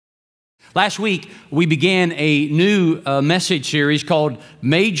Last week, we began a new message series called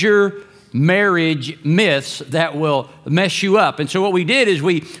Major Marriage Myths That Will Mess You Up. And so what we did is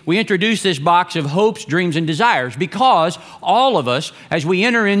we introduced this box of hopes, dreams, and desires because all of us, as we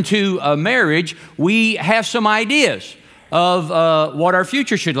enter into a marriage, we have some ideas of what our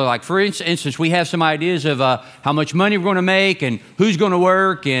future should look like. For instance, we have some ideas of how much money we're going to make and who's going to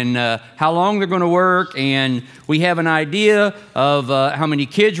work and how long they're going to work. And we have an idea of how many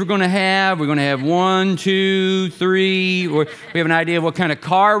kids we're going to have. We're going to have 1, 2, 3. We have an idea of what kind of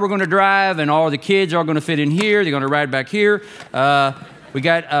car we're going to drive, and all the kids are going to fit in here. They're going to ride back here. We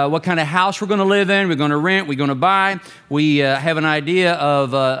got what kind of house we're going to live in. We're going to rent. We're going to buy. We have an idea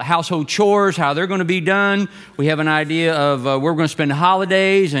of household chores, how they're going to be done. We have an idea of where we're going to spend the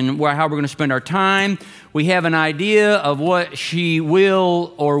holidays and how we're going to spend our time. We have an idea of what she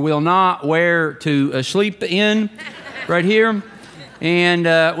will or will not wear to sleep in right here. And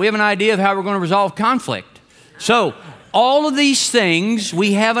we have an idea of how we're going to resolve conflict. So all of these things,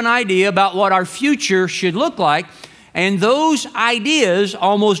 we have an idea about what our future should look like. And those ideas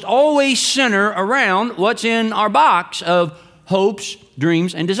almost always center around what's in our box of hopes,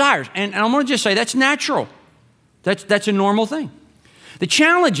 dreams, and desires. And I'm going to just say that's natural. That's a normal thing. The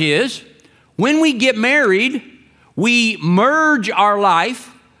challenge is when we get married, we merge our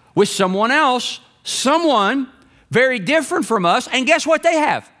life with someone else, someone very different from us, and guess what they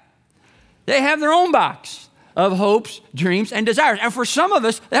have? They have their own box of hopes, dreams, and desires. And for some of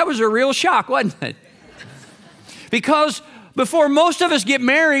us, that was a real shock, wasn't it? Because before most of us get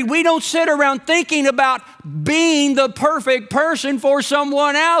married, we don't sit around thinking about being the perfect person for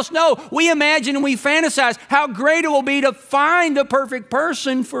someone else. No, we imagine and we fantasize how great it will be to find the perfect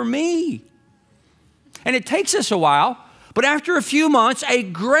person for me. And it takes us a while, but after a few months, a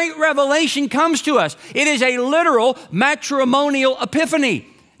great revelation comes to us. It is a literal matrimonial epiphany.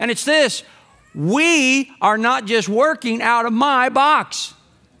 And it's this: we are not just working out of my box.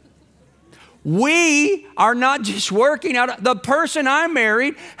 We are not just working out. The person I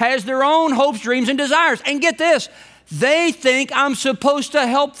married has their own hopes, dreams, and desires. And get this, they think I'm supposed to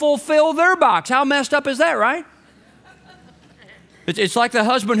help fulfill their box. How messed up is that, right? It's like the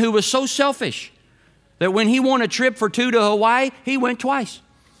husband who was so selfish that when he won a trip for 2 to Hawaii, he went twice.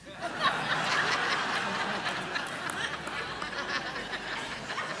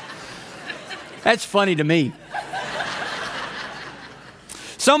 That's funny to me.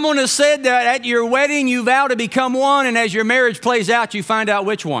 Someone has said that at your wedding you vow to become one, and as your marriage plays out, you find out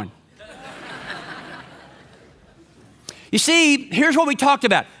which one. You see, here's what we talked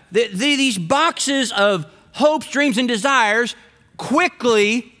about. These boxes of hopes, dreams, and desires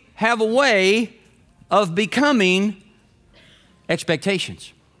quickly have a way of becoming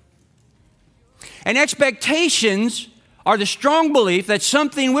expectations. And expectations are the strong belief that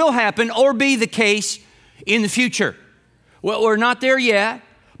something will happen or be the case in the future. Well, we're not there yet,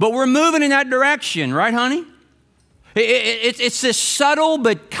 but we're moving in that direction, right, honey? It's this subtle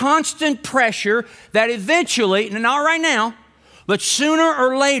but constant pressure that eventually, not right now, but sooner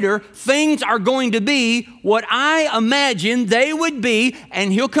or later, things are going to be what I imagine they would be,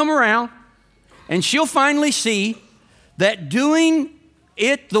 and he'll come around, and she'll finally see that doing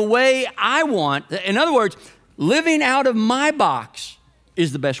it the way I want, in other words, living out of my box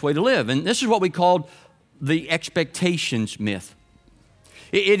is the best way to live. And this is what we called the expectations myth.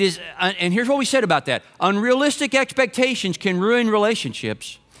 It is, and here's what we said about that. Unrealistic expectations can ruin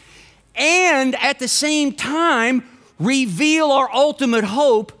relationships and at the same time reveal our ultimate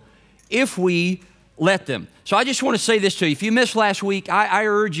hope if we let them. So I just want to say this to you. If you missed last week, I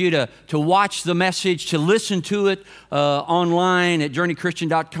urge you to watch the message, to listen to it online at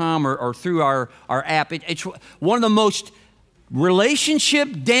journeychristian.com or through our app. It's one of the most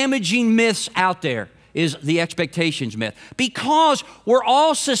relationship damaging myths out there. Is the expectations myth. Because we're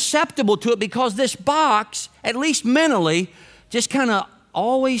all susceptible to it, because this box, at least mentally, just kind of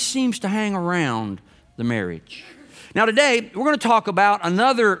always seems to hang around the marriage. Now today, we're going to talk about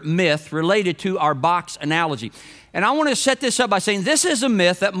another myth related to our box analogy. And I want to set this up by saying this is a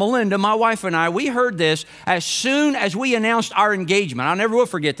myth that Melinda, my wife, and I, we heard this as soon as we announced our engagement. I never will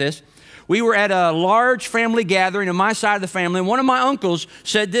forget this. We were at a large family gathering on my side of the family, and one of my uncles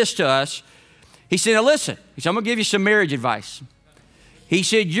said this to us. He said, now listen, he said, I'm going to give you some marriage advice. He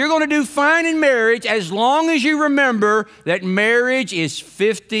said, you're going to do fine in marriage as long as you remember that marriage is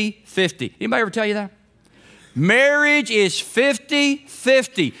 50-50. Anybody ever tell you that? Marriage is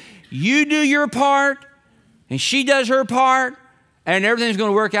 50-50. You do your part, and she does her part, and everything's going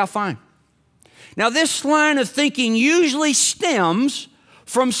to work out fine. Now, this line of thinking usually stems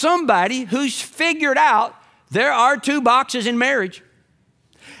from somebody who's figured out there are 2 boxes in marriage.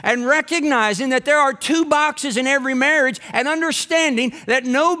 and recognizing that there are two boxes in every marriage and understanding that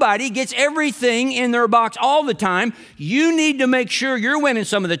nobody gets everything in their box all the time. You need to make sure you're winning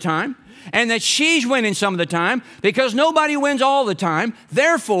some of the time and that she's winning some of the time, because nobody wins all the time.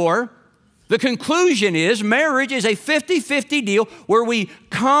 Therefore, the conclusion is marriage is a 50-50 deal where we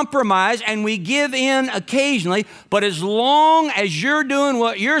compromise and we give in occasionally, but as long as you're doing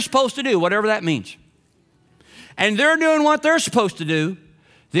what you're supposed to do, whatever that means, and they're doing what they're supposed to do,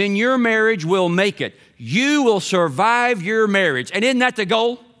 then your marriage will make it. You will survive your marriage. And isn't that the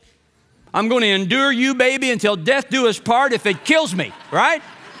goal? I'm going to endure you, baby, until death do us part if it kills me, right?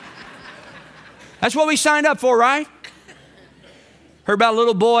 That's what we signed up for, right? Heard about a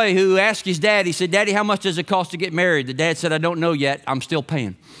little boy who asked his dad, he said, "Daddy, how much does it cost to get married?" The dad said, "I don't know yet. I'm still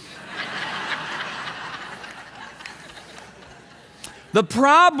paying." The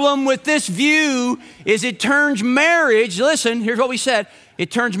problem with this view is it turns marriage, listen, here's what we said,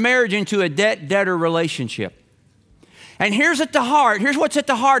 it turns marriage into a debt-debtor relationship. And here's what's at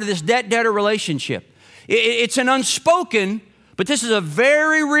the heart of this debt-debtor relationship. It's an unspoken, but this is a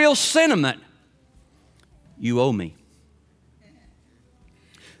very real sentiment. You owe me.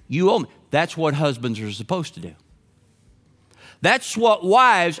 You owe me. That's what husbands are supposed to do. That's what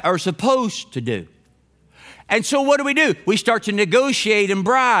wives are supposed to do. And so what do? We start to negotiate and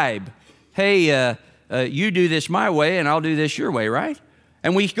bribe. Hey, you do this my way and I'll do this your way, right?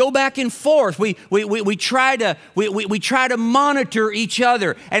 And we go back and forth. We try to monitor each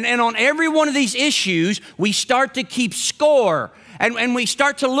other. And on every one of these issues, we start to keep score. And we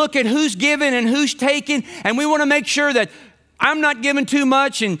start to look at who's giving and who's taking. And we want to make sure that I'm not giving too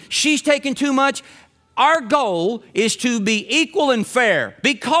much and she's taking too much. Our goal is to be equal and fair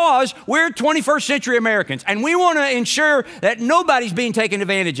because we're 21st century Americans and we want to ensure that nobody's being taken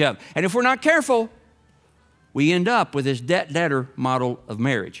advantage of. And if we're not careful, we end up with this debt-debtor model of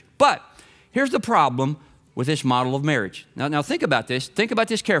marriage. But here's the problem with this model of marriage. Now think about this. Think about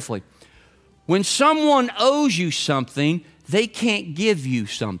this carefully. When someone owes you something, they can't give you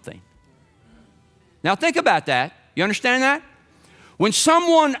something. Now think about that. You understand that? When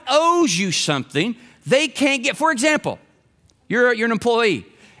someone owes you something, they can't get, for example, you're an employee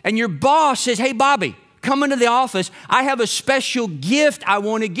and your boss says, "Hey, Bobby, come into the office. I have a special gift I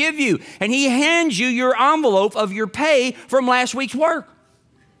want to give you." And he hands you your envelope of your pay from last week's work.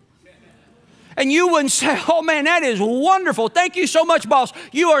 And you wouldn't say, "Oh man, that is wonderful. Thank you so much, boss.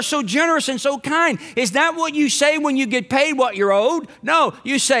 You are so generous and so kind." Is that what you say when you get paid what you're owed? No,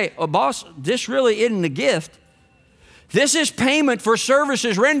 you say, "Oh, boss, this really isn't a gift. This is payment for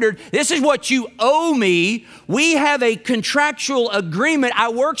services rendered. This is what you owe me. We have a contractual agreement. I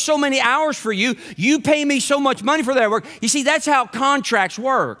work so many hours for you. You pay me so much money for that work." You see, that's how contracts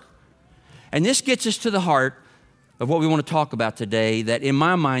work. And this gets us to the heart of what we want to talk about today that in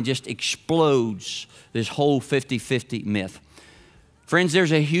my mind just explodes this whole 50-50 myth. Friends,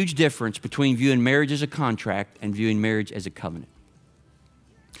 there's a huge difference between viewing marriage as a contract and viewing marriage as a covenant.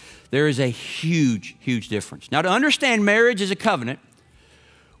 There is a huge, huge difference. Now, to understand marriage as a covenant,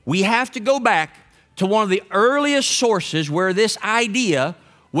 we have to go back to one of the earliest sources where this idea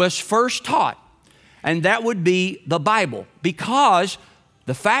was first taught, and that would be the Bible. Because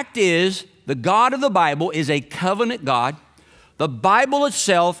the fact is, the God of the Bible is a covenant God. The Bible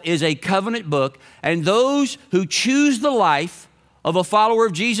itself is a covenant book, and those who choose the life of a follower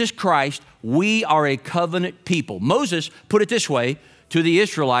of Jesus Christ, we are a covenant people. Moses put it this way to the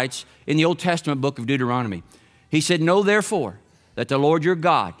Israelites in the Old Testament book of Deuteronomy. He said, "Know therefore that the Lord your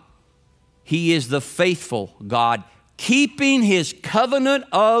God, He is the faithful God, keeping His covenant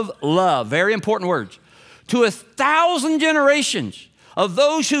of love," very important words, "to 1,000 generations of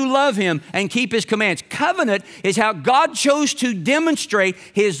those who love Him and keep His commands." Covenant is how God chose to demonstrate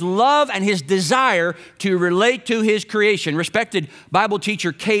His love and His desire to relate to His creation. Respected Bible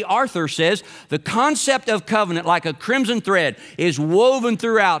teacher Kay Arthur says, "The concept of covenant, like a crimson thread, is woven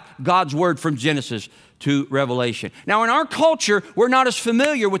throughout God's word from Genesis to Revelation." Now, in our culture, we're not as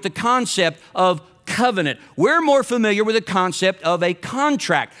familiar with the concept of covenant. We're more familiar with the concept of a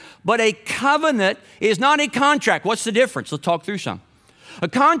contract. But a covenant is not a contract. What's the difference? Let's talk through some. A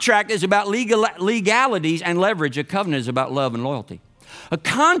contract is about legalities and leverage. A covenant is about love and loyalty. A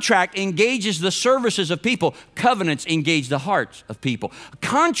contract engages the services of people. Covenants engage the hearts of people. A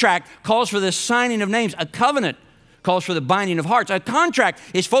contract calls for the signing of names. A covenant calls for the binding of hearts. A contract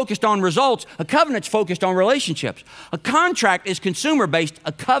is focused on results. A covenant's focused on relationships. A contract is consumer-based.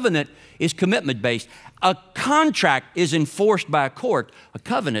 A covenant is commitment-based. A contract is enforced by a court. A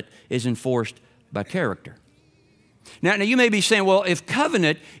covenant is enforced by character. Now you may be saying, well, if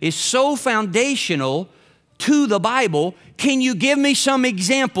covenant is so foundational to the Bible. Can you give me some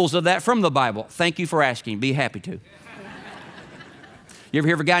examples of that from the Bible? Thank you for asking. Be happy to. You ever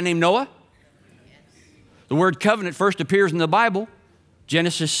hear of a guy named Noah? The word covenant first appears in the Bible,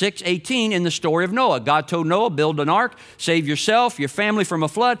 Genesis 6:18, in the story of Noah. God told Noah, build an ark, save yourself, your family from a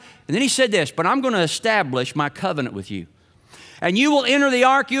flood. And then he said this, but I'm going to establish my covenant with you. And you will enter the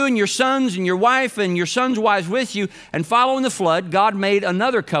ark, you and your sons and your wife and your sons' wives with you. And following the flood, God made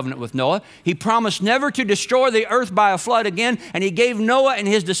another covenant with Noah. He promised never to destroy the earth by a flood again. And he gave Noah and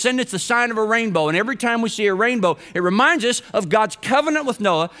his descendants the sign of a rainbow. And every time we see a rainbow, it reminds us of God's covenant with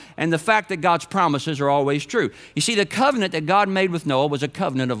Noah and the fact that God's promises are always true. You see, the covenant that God made with Noah was a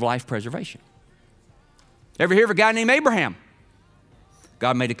covenant of life preservation. Ever hear of a guy named Abraham?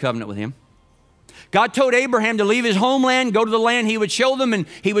 God made a covenant with him. God told Abraham to leave his homeland, go to the land he would show them, and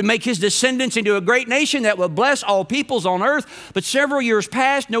he would make his descendants into a great nation that would bless all peoples on earth. But several years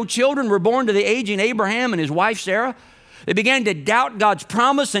passed, no children were born to the aging Abraham and his wife Sarah. They began to doubt God's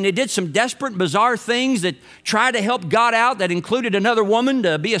promise, and they did some desperate, bizarre things that tried to help God out, that included another woman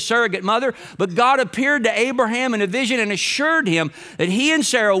to be a surrogate mother. But God appeared to Abraham in a vision and assured him that he and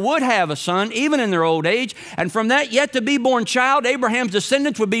Sarah would have a son, even in their old age. And from that yet-to-be-born child, Abraham's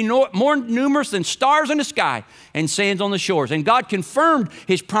descendants would be more numerous than stars in the sky and sands on the shores. And God confirmed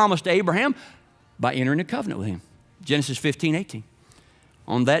his promise to Abraham by entering a covenant with him. Genesis 15:18.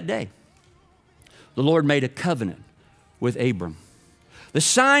 On that day, the Lord made a covenant with Abram. The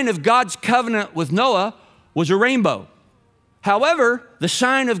sign of God's covenant with Noah was a rainbow. However, the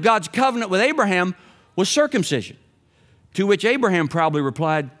sign of God's covenant with Abraham was circumcision, to which Abraham probably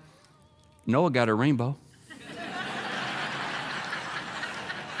replied, Noah got a rainbow.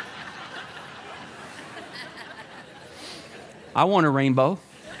 I want a rainbow.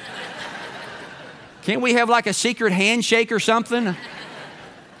 Can't we have like a secret handshake or something?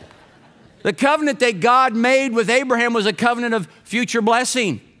 The covenant that God made with Abraham was a covenant of future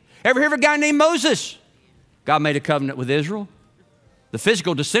blessing. Ever hear of a guy named Moses? God made a covenant with Israel, the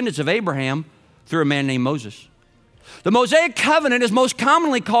physical descendants of Abraham, through a man named Moses. The Mosaic covenant is most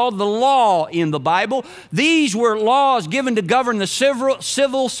commonly called the law in the Bible. These were laws given to govern the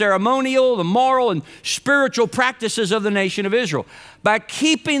civil, ceremonial, the moral, and spiritual practices of the nation of Israel. By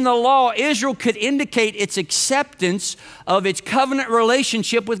keeping the law, Israel could indicate its acceptance of its covenant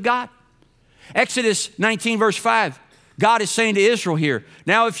relationship with God. Exodus 19, verse 5, God is saying to Israel here,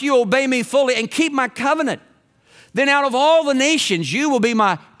 now if you obey me fully and keep my covenant, then out of all the nations you will be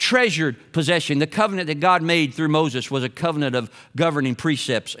my treasured possession. The covenant that God made through Moses was a covenant of governing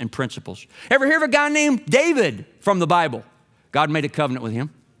precepts and principles. Ever hear of a guy named David from the Bible? God made a covenant with him.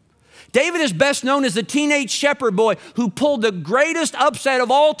 David is best known as the teenage shepherd boy who pulled the greatest upset of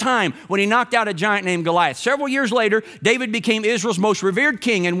all time when he knocked out a giant named Goliath. Several years later, David became Israel's most revered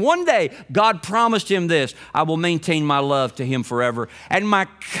king, and one day God promised him this, I will maintain my love to him forever, and my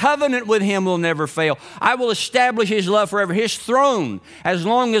covenant with him will never fail. I will establish his love forever, his throne, as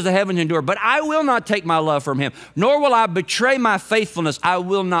long as the heavens endure. But I will not take my love from him, nor will I betray my faithfulness. I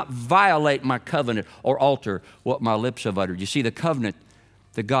will not violate my covenant or alter what my lips have uttered. You see, the covenant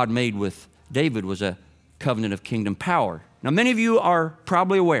that God made with David was a covenant of kingdom power. Now, many of you are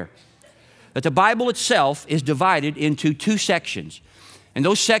probably aware that the Bible itself is divided into two sections. And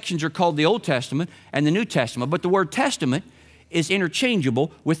those sections are called the Old Testament and the New Testament. But the word testament is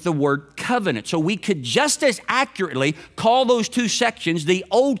interchangeable with the word covenant. So we could just as accurately call those two sections the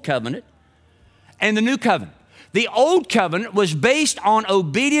Old Covenant and the New Covenant. The Old Covenant was based on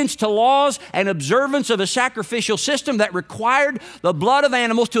obedience to laws and observance of a sacrificial system that required the blood of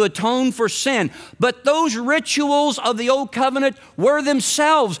animals to atone for sin. But those rituals of the Old Covenant were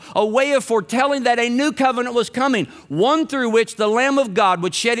themselves a way of foretelling that a new covenant was coming, one through which the Lamb of God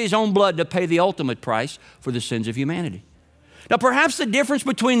would shed his own blood to pay the ultimate price for the sins of humanity. Now, perhaps the difference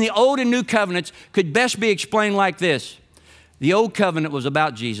between the Old and New Covenants could best be explained like this. The Old Covenant was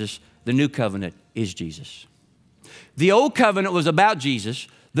about Jesus. The New Covenant is Jesus. The Old Covenant was about Jesus.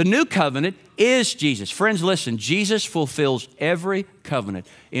 The New Covenant is Jesus. Friends, listen, Jesus fulfills every covenant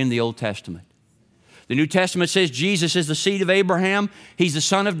in the Old Testament. The New Testament says Jesus is the seed of Abraham. He's the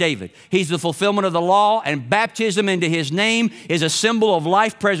son of David. He's the fulfillment of the law, and baptism into his name is a symbol of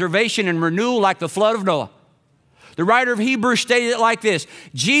life preservation and renewal like the flood of Noah. The writer of Hebrews stated it like this: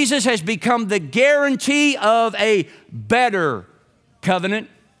 Jesus has become the guarantee of a better covenant.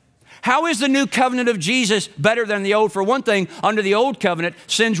 How is the new covenant of Jesus better than the old? For one thing, under the old covenant,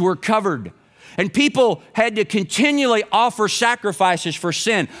 sins were covered, and people had to continually offer sacrifices for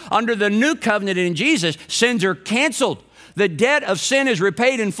sin. Under the new covenant in Jesus, sins are canceled. The debt of sin is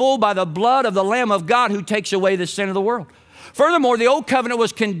repaid in full by the blood of the Lamb of God who takes away the sin of the world. Furthermore, the old covenant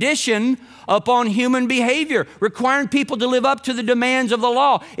was conditioned upon human behavior, requiring people to live up to the demands of the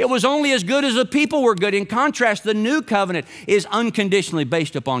law. It was only as good as the people were good. In contrast, the new covenant is unconditionally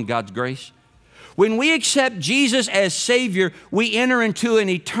based upon God's grace. When we accept Jesus as Savior, we enter into an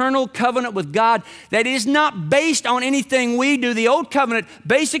eternal covenant with God that is not based on anything we do. The old covenant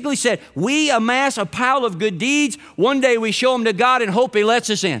basically said, we amass a pile of good deeds. One day we show them to God and hope He lets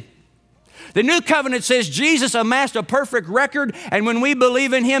us in. The new covenant says Jesus amassed a perfect record, and when we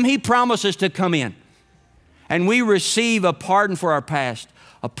believe in Him, He promises to come in. And we receive a pardon for our past,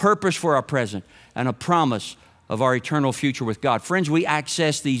 a purpose for our present, and a promise of our eternal future with God. Friends, we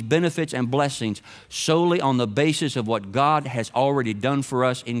access these benefits and blessings solely on the basis of what God has already done for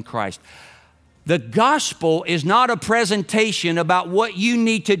us in Christ. The gospel is not a presentation about what you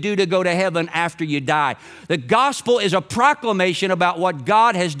need to do to go to heaven after you die. The gospel is a proclamation about what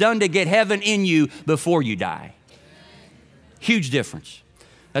God has done to get heaven in you before you die. Huge difference.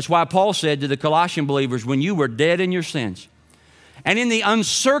 That's why Paul said to the Colossian believers, when you were dead in your sins, and in the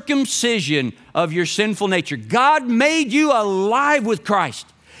uncircumcision of your sinful nature, God made you alive with Christ.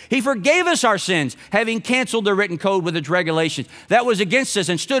 He forgave us our sins, having canceled the written code with its regulations that was against us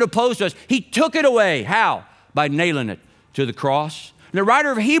and stood opposed to us. He took it away. How? By nailing it to the cross. And the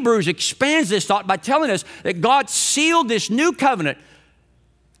writer of Hebrews expands this thought by telling us that God sealed this new covenant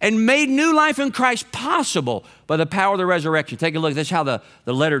and made new life in Christ possible by the power of the resurrection. Take a look. This is how the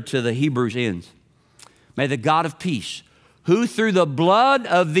letter to the Hebrews ends. May the God of peace, who through the blood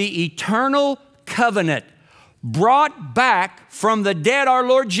of the eternal covenant brought back from the dead our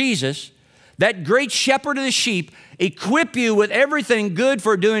Lord Jesus, that great shepherd of the sheep, equip you with everything good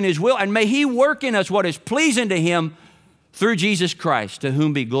for doing His will, and may He work in us what is pleasing to Him through Jesus Christ, to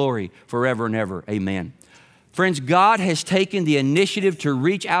whom be glory forever and ever. Amen. Friends, God has taken the initiative to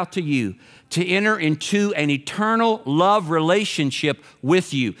reach out to you, to enter into an eternal love relationship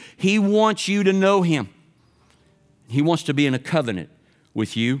with you. He wants you to know Him. He wants to be in a covenant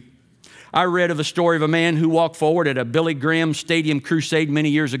with you. I read of a story of a man who walked forward at a Billy Graham Stadium crusade many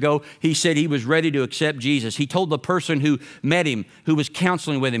years ago. He said he was ready to accept Jesus. He told the person who met him, who was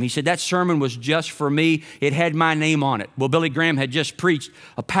counseling with him, he said, that sermon was just for me. It had my name on it. Well, Billy Graham had just preached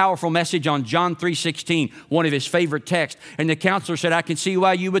a powerful message on John 3:16, one of his favorite texts. And the counselor said, I can see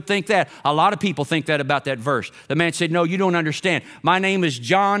why you would think that. A lot of people think that about that verse. The man said, no, you don't understand. My name is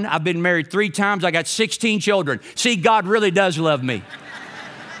John. I've been married 3 times. I got 16 children. See, God really does love me.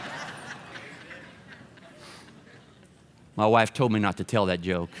 My wife told me not to tell that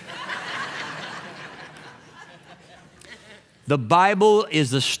joke. The Bible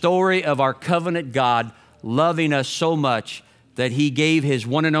is the story of our covenant God loving us so much that He gave His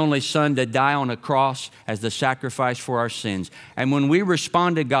one and only Son to die on a cross as the sacrifice for our sins. And when we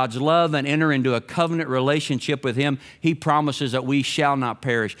respond to God's love and enter into a covenant relationship with Him, He promises that we shall not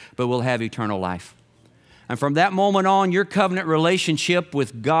perish, but will have eternal life. And from that moment on, your covenant relationship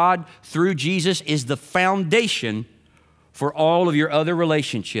with God through Jesus is the foundation for all of your other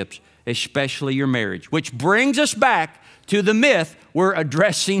relationships, especially your marriage. Which brings us back to the myth we're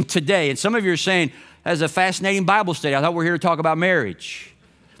addressing today. And some of you are saying, that's a fascinating Bible study. I thought we were here to talk about marriage.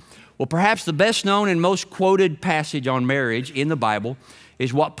 Well, perhaps the best known and most quoted passage on marriage in the Bible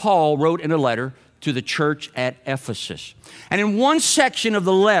is what Paul wrote in a letter to the church at Ephesus. And in one section of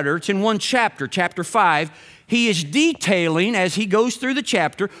the letter, it's in one chapter, chapter 5, he is detailing, as he goes through the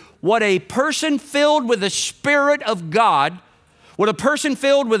chapter, what a person filled with the Spirit of God, what a person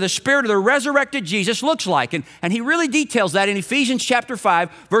filled with the Spirit of the resurrected Jesus looks like. And he really details that in Ephesians chapter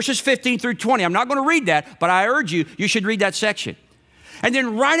 5, verses 15 through 20. I'm not going to read that, but I urge you, you should read that section. And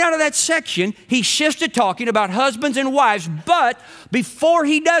then right out of that section, he shifts to talking about husbands and wives. But before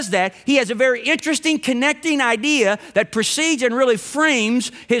he does that, he has a very interesting connecting idea that precedes and really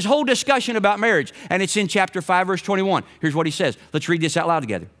frames his whole discussion about marriage. And it's in chapter 5, verse 21. Here's what he says. Let's read this out loud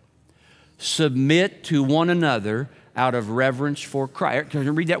together. Submit to one another out of reverence for Christ. Can I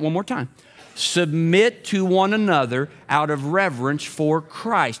read that one more time? Submit to one another out of reverence for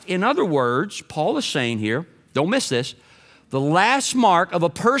Christ. In other words, Paul is saying here, don't miss this, the last mark of a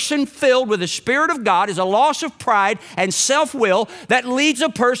person filled with the Spirit of God is a loss of pride and self-will that leads a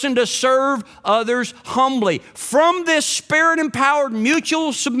person to serve others humbly. From this Spirit-empowered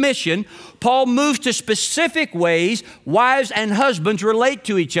mutual submission, Paul moves to specific ways wives and husbands relate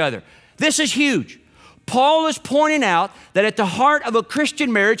to each other. This is huge. Paul is pointing out that at the heart of a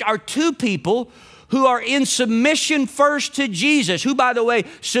Christian marriage are two people who are in submission first to Jesus, who, by the way,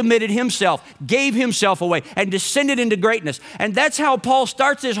 submitted himself, gave himself away, and descended into greatness. And that's how Paul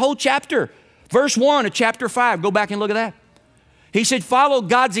starts this whole chapter. Verse 1 of chapter 5, go back and look at that. He said, follow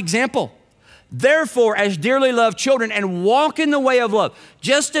God's example. Therefore, as dearly loved children, and walk in the way of love,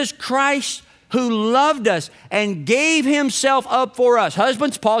 just as Christ who loved us and gave himself up for us.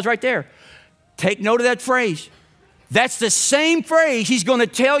 Husbands, pause right there. Take note of that phrase. That's the same phrase he's going to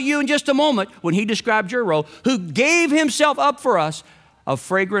tell you in just a moment when he describes your role, who gave himself up for us, a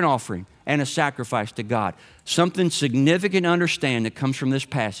fragrant offering and a sacrifice to God. Something significant to understand that comes from this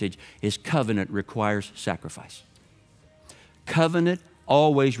passage is covenant requires sacrifice. Covenant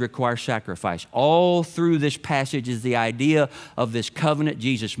always requires sacrifice. All through this passage is the idea of this covenant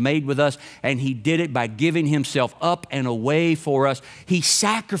Jesus made with us, and he did it by giving himself up and away for us. He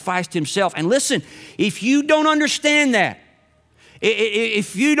sacrificed himself. And listen, if you don't understand that,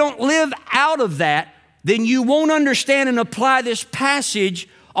 if you don't live out of that, then you won't understand and apply this passage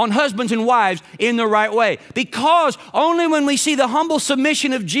on husbands and wives in the right way. Because only when we see the humble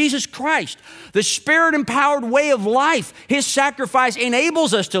submission of Jesus Christ, the Spirit-empowered way of life, his sacrifice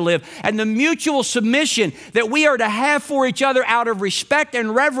enables us to live, and the mutual submission that we are to have for each other out of respect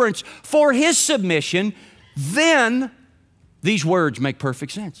and reverence for his submission, then these words make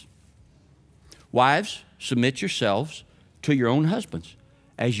perfect sense. Wives, submit yourselves to your own husbands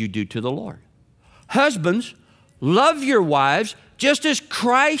as you do to the Lord. Husbands, love your wives just as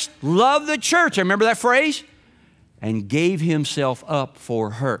Christ loved the church. Remember that phrase? And gave himself up for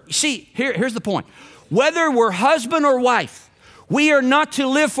her. See, here's the point. Whether we're husband or wife, we are not to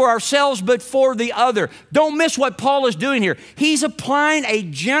live for ourselves, but for the other. Don't miss what Paul is doing here. He's applying a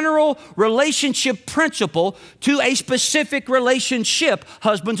general relationship principle to a specific relationship,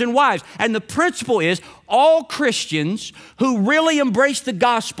 husbands and wives. And the principle is all Christians who really embrace the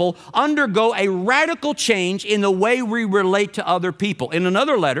gospel undergo a radical change in the way we relate to other people. In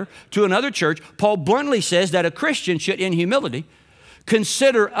another letter to another church, Paul bluntly says that a Christian should, in humility,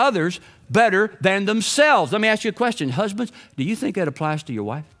 consider others better than themselves. Let me ask you a question. Husbands, do you think that applies to your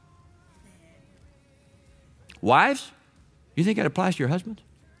wife? Wives, do you think that applies to your husbands?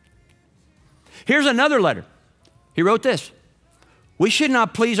 Here's another letter. He wrote this. We should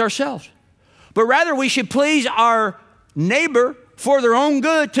not please ourselves, but rather we should please our neighbor for their own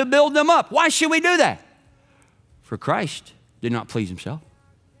good to build them up. Why should we do that? For Christ did not please himself.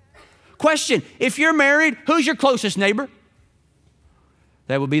 Question, if you're married, who's your closest neighbor?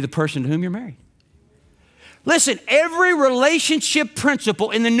 That would be the person to whom you're married. Listen, every relationship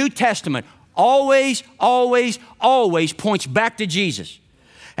principle in the New Testament always, always, always points back to Jesus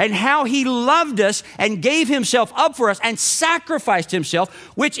and how he loved us and gave himself up for us and sacrificed himself,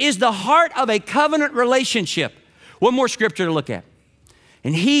 which is the heart of a covenant relationship. One more scripture to look at.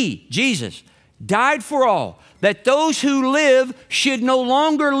 And he, Jesus, died for all, that those who live should no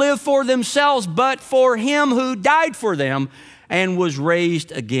longer live for themselves, but for him who died for them and was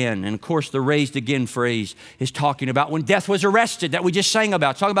raised again. And of course, the raised again phrase is talking about when death was arrested that we just sang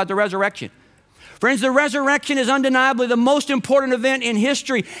about. It's talking about the resurrection. Friends, the resurrection is undeniably the most important event in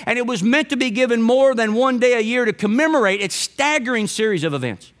history, and it was meant to be given more than one day a year to commemorate its staggering series of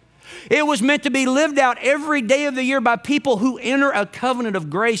events. It was meant to be lived out every day of the year by people who enter a covenant of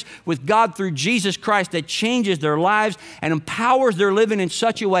grace with God through Jesus Christ that changes their lives and empowers their living in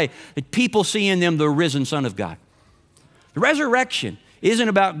such a way that people see in them the risen Son of God. The resurrection isn't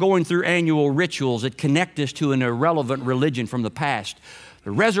about going through annual rituals that connect us to an irrelevant religion from the past.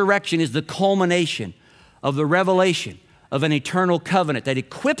 The resurrection is the culmination of the revelation of an eternal covenant that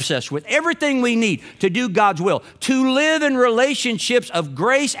equips us with everything we need to do God's will, to live in relationships of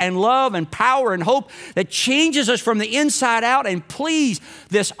grace and love and power and hope that changes us from the inside out and please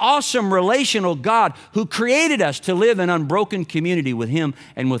this awesome relational God who created us to live in unbroken community with him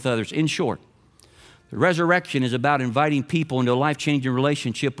and with others. In short, the resurrection is about inviting people into a life-changing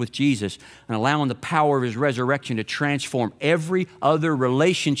relationship with Jesus and allowing the power of his resurrection to transform every other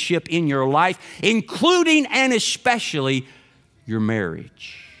relationship in your life, including and especially your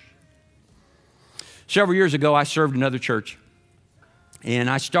marriage. Several years ago, I served another church, and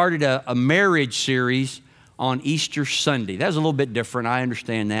I started a marriage series on Easter Sunday. That was a little bit different. I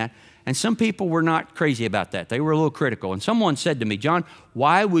understand that. And some people were not crazy about that. They were a little critical. And someone said to me, John,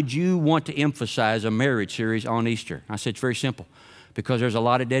 why would you want to emphasize a marriage series on Easter? I said, it's very simple. Because there's a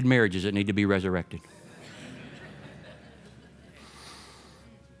lot of dead marriages that need to be resurrected.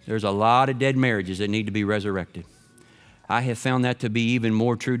 There's a lot of dead marriages that need to be resurrected. I have found that to be even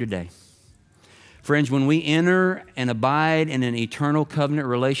more true today. Friends, when we enter and abide in an eternal covenant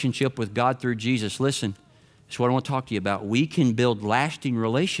relationship with God through Jesus, listen, that's what I want to talk to you about. We can build lasting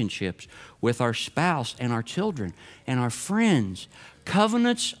relationships with our spouse and our children and our friends.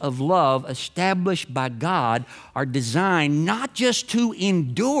 Covenants of love established by God are designed not just to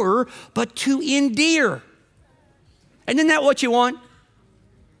endure, but to endear. And isn't that what you want?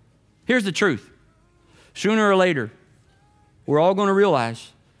 Here's the truth. Sooner or later, we're all going to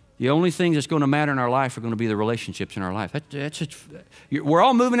realize the only things that's going to matter in our life are going to be the relationships in our life. We're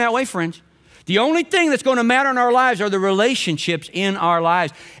all moving that way, friends. The only thing that's going to matter in our lives are the relationships in our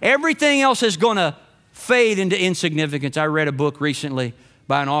lives. Everything else is going to fade into insignificance. I read a book recently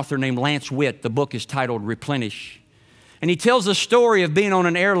by an author named Lance Witt. The book is titled Replenish. And he tells the story of being on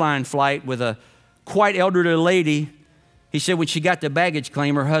an airline flight with a quite elderly lady. He said when she got the baggage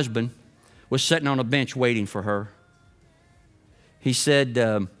claim, her husband was sitting on a bench waiting for her. He said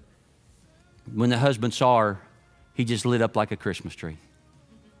when the husband saw her, he just lit up like a Christmas tree.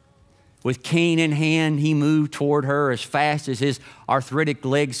 With cane in hand, he moved toward her as fast as his arthritic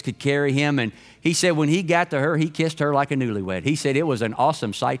legs could carry him. And he said when he got to her, he kissed her like a newlywed. He said it was an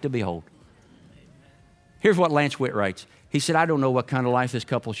awesome sight to behold. Here's what Lance Witt writes. He said, I don't know what kind of life this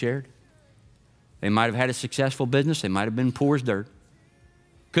couple shared. They might have had a successful business. They might have been poor as dirt.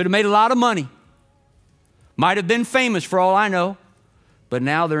 Could have made a lot of money. Might have been famous for all I know. But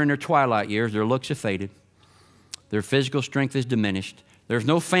now they're in their twilight years. Their looks have faded. Their physical strength is diminished. There's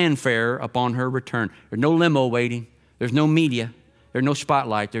no fanfare upon her return. There's no limo waiting. There's no media. There's no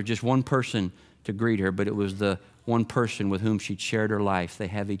spotlight. There's just one person to greet her, but it was the one person with whom she'd shared her life. They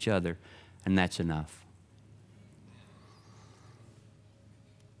have each other, and that's enough.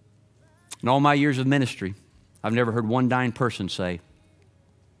 In all my years of ministry, I've never heard one dying person say,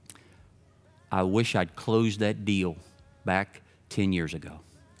 I wish I'd closed that deal back 10 years ago.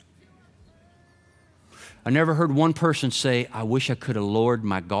 I never heard one person say, I wish I could have lowered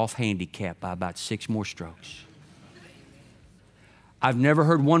my golf handicap by about 6 more strokes. I've never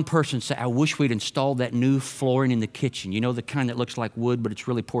heard one person say, I wish we'd installed that new flooring in the kitchen. You know, the kind that looks like wood, but it's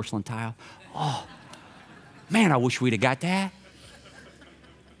really porcelain tile. Oh, man, I wish we'd have got that.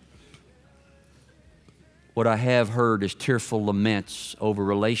 What I have heard is tearful laments over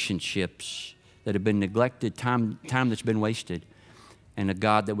relationships that have been neglected, time that's been wasted, and a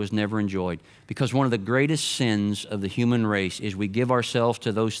God that was never enjoyed. Because one of the greatest sins of the human race is we give ourselves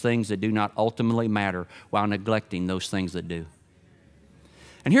to those things that do not ultimately matter while neglecting those things that do.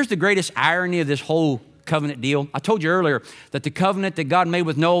 And here's the greatest irony of this whole covenant deal. I told you earlier that the covenant that God made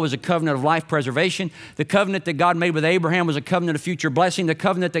with Noah was a covenant of life preservation. The covenant that God made with Abraham was a covenant of future blessing. The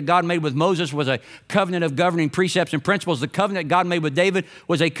covenant that God made with Moses was a covenant of governing precepts and principles. The covenant God made with David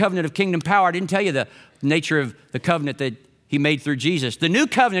was a covenant of kingdom power. I didn't tell you the nature of the covenant that He made through Jesus. The new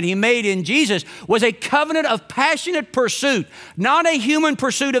covenant He made in Jesus was a covenant of passionate pursuit, not a human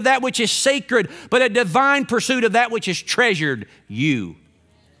pursuit of that which is sacred, but a divine pursuit of that which is treasured, you.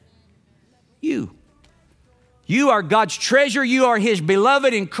 You. You are God's treasure. You are His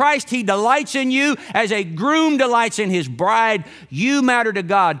beloved in Christ. He delights in you as a groom delights in his bride. You matter to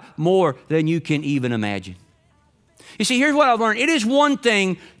God more than you can even imagine. You see, here's what I've learned. It is one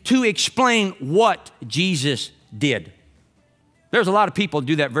thing to explain what Jesus did. There's a lot of people who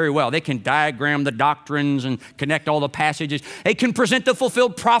do that very well. They can diagram the doctrines and connect all the passages. They can present the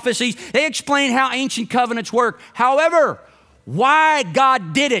fulfilled prophecies. They explain how ancient covenants work. However, why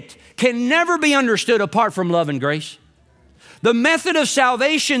God did it can never be understood apart from love and grace. The method of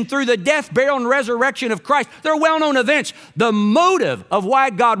salvation through the death, burial, and resurrection of Christ, they're well-known events. The motive of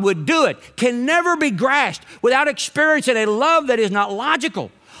why God would do it can never be grasped without experiencing a love that is not logical,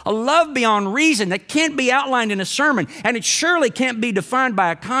 a love beyond reason that can't be outlined in a sermon, and it surely can't be defined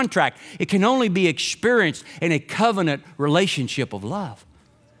by a contract. It can only be experienced in a covenant relationship of love.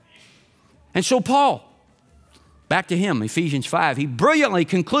 And so Paul, back to him, Ephesians 5. He brilliantly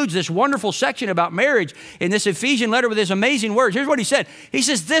concludes this wonderful section about marriage in this Ephesian letter with his amazing words. Here's what he said. He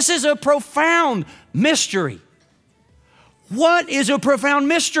says, this is a profound mystery. What is a profound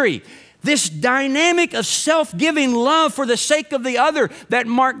mystery? This dynamic of self-giving love for the sake of the other that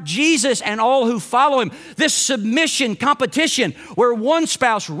marked Jesus and all who follow Him. This submission competition where one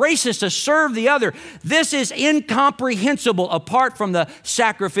spouse races to serve the other. This is incomprehensible apart from the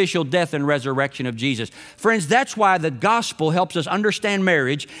sacrificial death and resurrection of Jesus. Friends, that's why the gospel helps us understand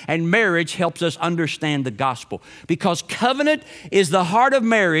marriage, and marriage helps us understand the gospel. Because covenant is the heart of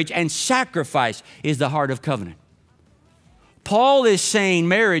marriage and sacrifice is the heart of covenant. Paul is saying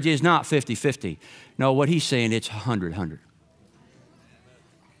marriage is not 50-50. No, what he's saying, it's 100-100.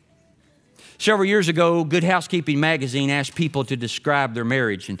 Several years ago, Good Housekeeping magazine asked people to describe their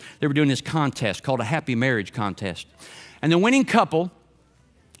marriage, and they were doing this contest called a Happy Marriage Contest. And the winning couple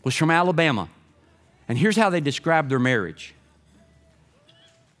was from Alabama. And here's how they described their marriage.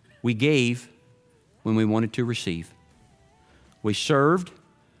 We gave when we wanted to receive. We served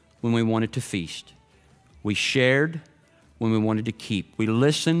when we wanted to feast. We shared when we wanted to keep. We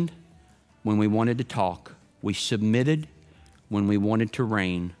listened when we wanted to talk. We submitted when we wanted to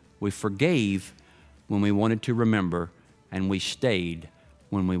reign. We forgave when we wanted to remember, and we stayed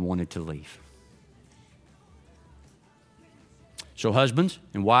when we wanted to leave. So husbands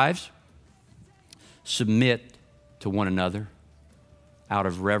and wives, submit to one another out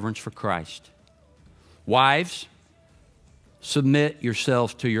of reverence for Christ. Wives, submit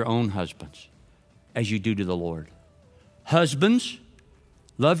yourselves to your own husbands as you do to the Lord. Husbands,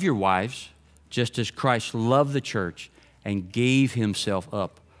 love your wives just as Christ loved the church and gave himself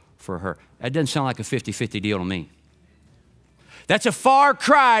up for her. That doesn't sound like a 50-50 deal to me. That's a far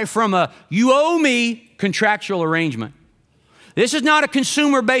cry from a you owe me contractual arrangement. This is not a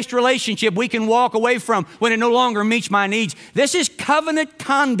consumer-based relationship we can walk away from when it no longer meets my needs. This is covenant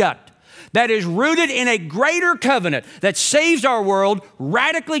conduct that is rooted in a greater covenant that saves our world,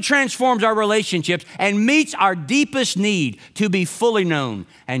 radically transforms our relationships, and meets our deepest need to be fully known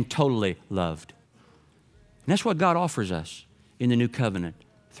and totally loved. And that's what God offers us in the new covenant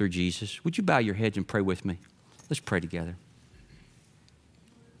through Jesus. Would you bow your heads and pray with me? Let's pray together.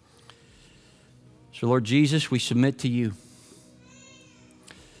 So, Lord Jesus, we submit to you,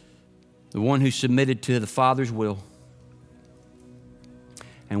 the one who submitted to the Father's will.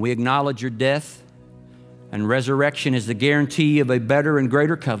 And we acknowledge your death and resurrection as the guarantee of a better and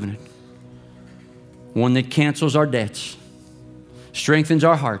greater covenant, one that cancels our debts, strengthens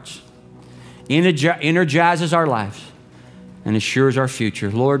our hearts, energizes our lives, and assures our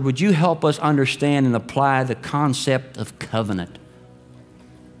future. Lord, would you help us understand and apply the concept of covenant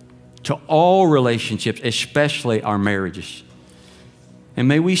to all relationships, especially our marriages. And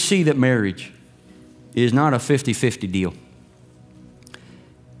may we see that marriage is not a 50-50 deal.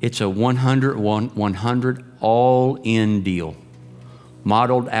 It's a 100 all-in deal,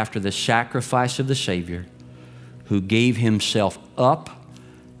 modeled after the sacrifice of the Savior who gave himself up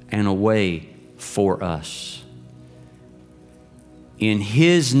and away for us. In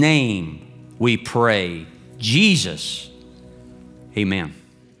his name we pray, Jesus. Amen.